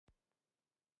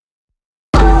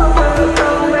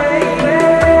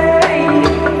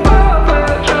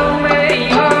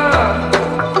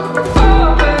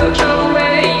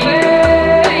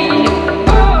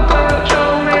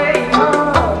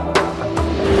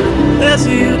There's a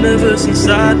universe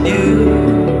inside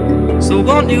you, so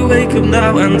won't you wake up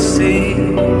now and see?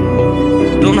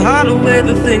 Don't hide away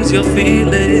the things you're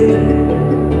feeling,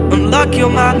 unlock your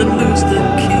mind and lose the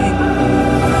key.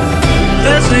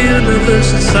 There's a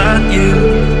universe inside you,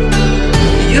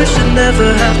 you should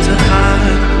never have to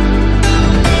hide.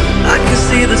 I can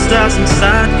see the stars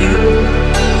inside you,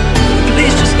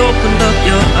 please just open up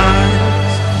your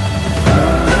eyes.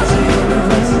 There's a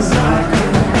universe inside you,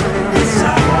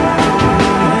 inside you.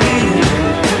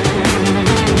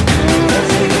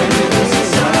 There's a universe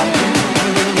inside you,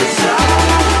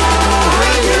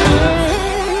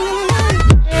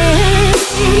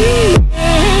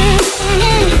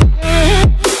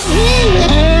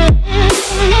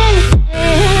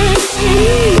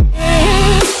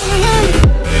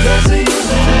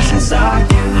 inside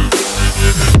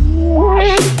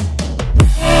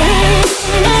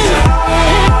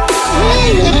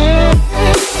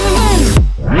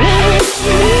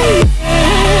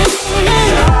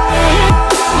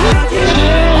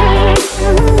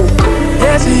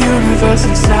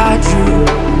inside you,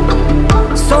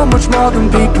 so much more than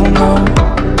people know.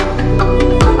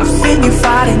 I've seen you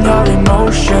fighting your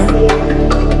emotion,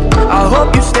 I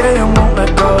hope you stay and won't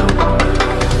let go.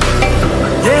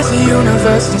 There's a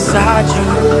universe inside you,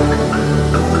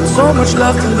 so much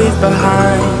love to leave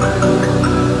behind.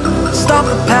 Stop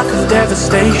the path of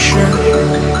devastation,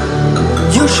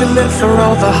 you should live for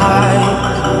all the hype.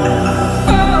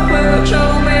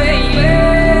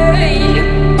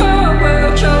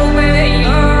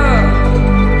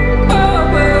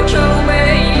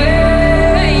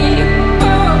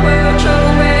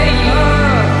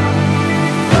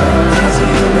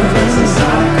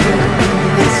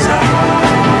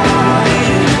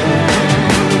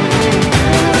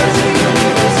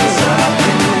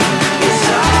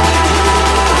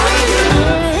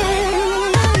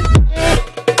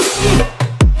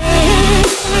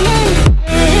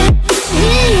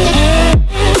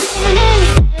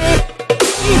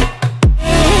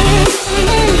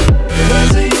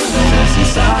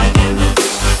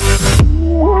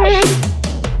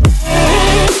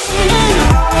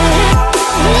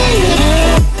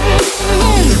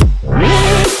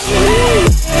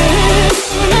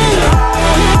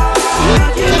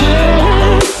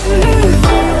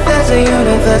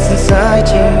 Inside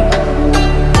you,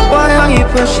 why are you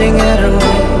pushing it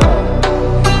away?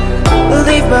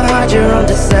 Leave behind your own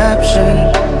deception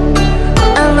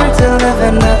and learn to live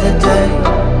another day.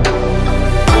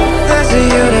 There's a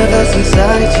universe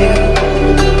inside you,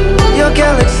 your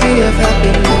galaxy of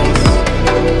happiness.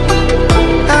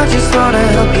 I just wanna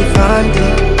help you find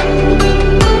it,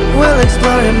 we'll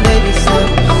explore in baby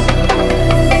steps.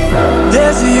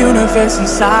 There's a universe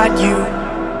inside you,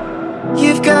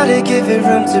 you've gotta give it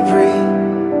room to breathe.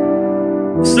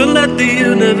 So let the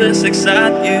universe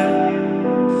excite you,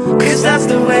 'cause that's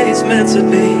the way it's meant to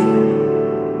be.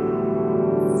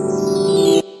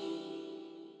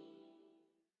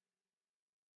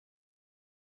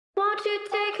 Won't you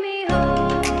take me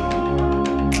home?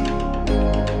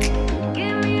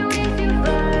 Give me wings to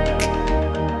fly.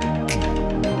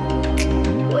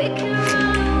 We can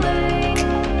run away.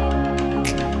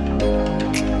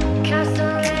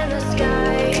 Castle in the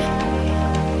sky.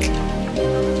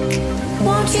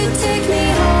 Won't you take me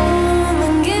home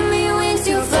and give me wings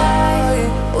to fly?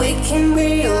 We can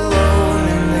be alone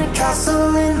in the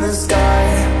castle in the sky.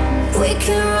 We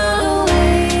can run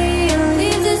away and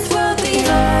leave this world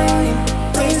behind.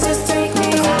 Please just take me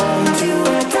home to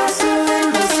a castle in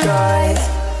the sky.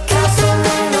 Castle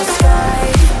in the sky.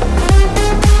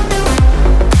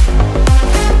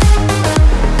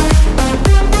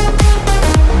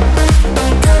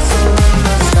 Castle in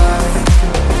the sky.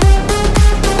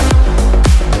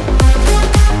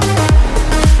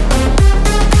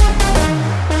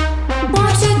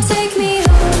 Won't you take me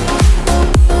home?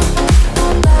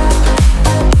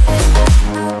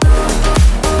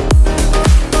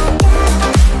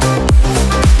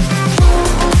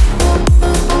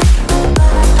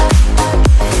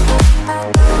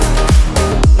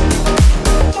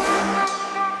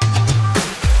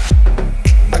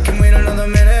 I can wait another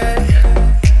minute,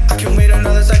 I can wait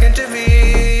another second to be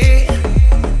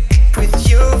with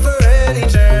you for an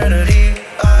eternity.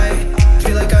 I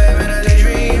feel like I am in a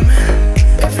daydream,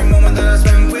 every moment that I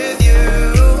spend with you,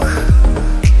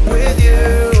 with you.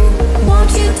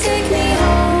 Won't you take me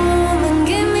home and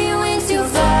give me wings to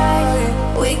fly?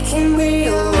 We can be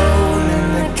alone in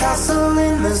the castle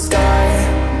in the sky.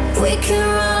 We can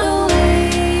run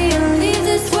away and leave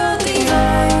this world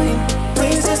behind.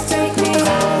 Please just take me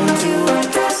home to a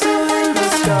castle in the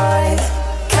sky.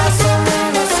 Castle in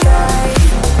the sky.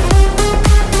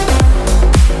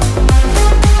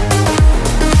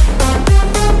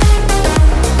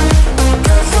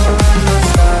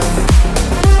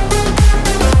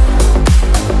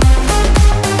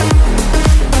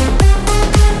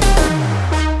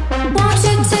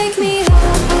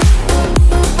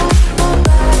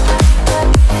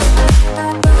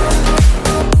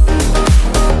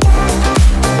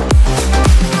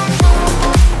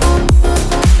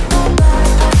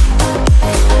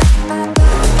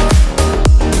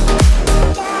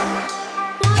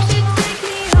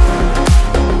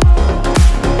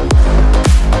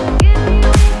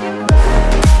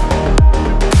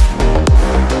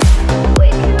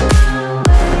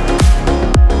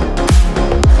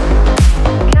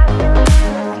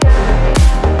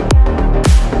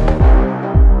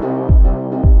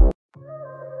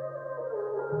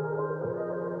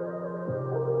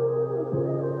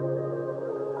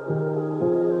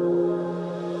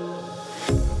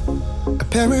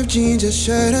 jeans, a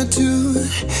shirt or two.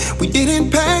 We didn't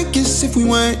pack as if we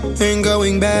weren't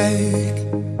going back.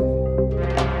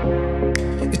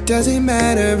 It doesn't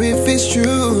matter if it's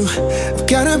true. I've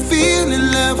got a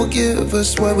feeling love will give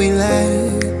us what we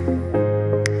lack.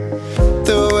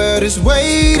 The world is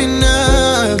waiting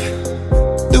up.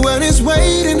 The world is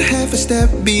waiting half a step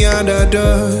beyond our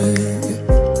door.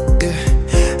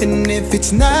 Yeah. And if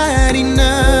it's not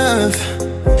enough,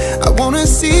 I wanna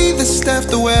see the stuff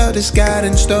the world has got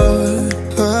in store.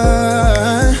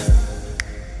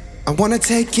 I wanna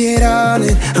take it all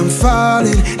in, I'm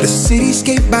falling. The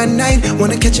cityscape by night,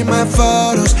 wanna catch in my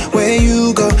photos. Where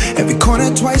you go, every corner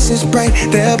twice as bright.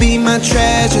 They'll be my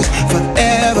treasures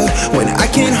forever. When I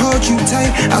can't hold you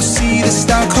tight, I'll see the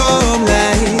Stockholm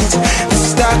Lights. The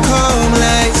Stockholm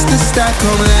Lights, the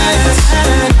Stockholm Lights.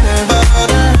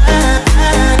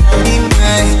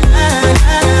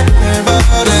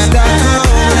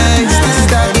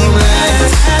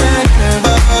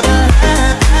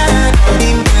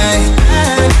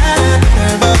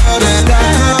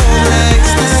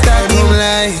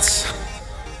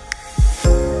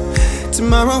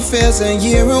 Tomorrow feels a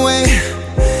year away,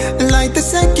 like the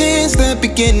seconds, the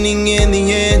beginning and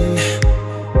the end.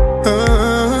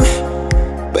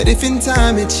 But if in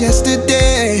time it's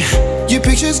yesterday, your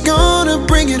picture's gonna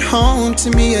bring it home to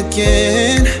me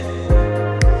again.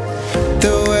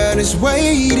 The world is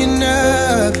waiting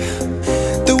up.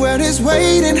 The world is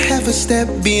waiting half a step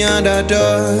beyond our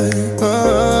door.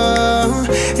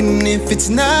 And if it's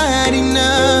not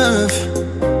enough,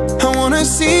 I wanna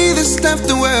see the stuff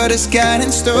the world has got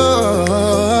in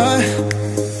store.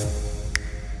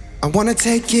 I wanna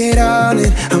take it all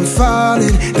in, I'm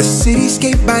falling. The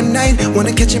cityscape by night,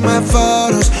 wanna catch in my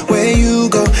photos. Where you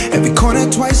go, every corner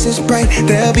twice as bright.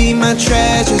 They'll be my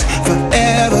treasures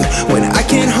forever. When I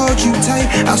can't hold you tight,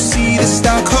 I'll see the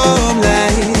Stockholm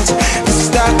Lights. The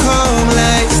Stockholm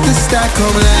Lights, the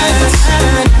Stockholm Lights.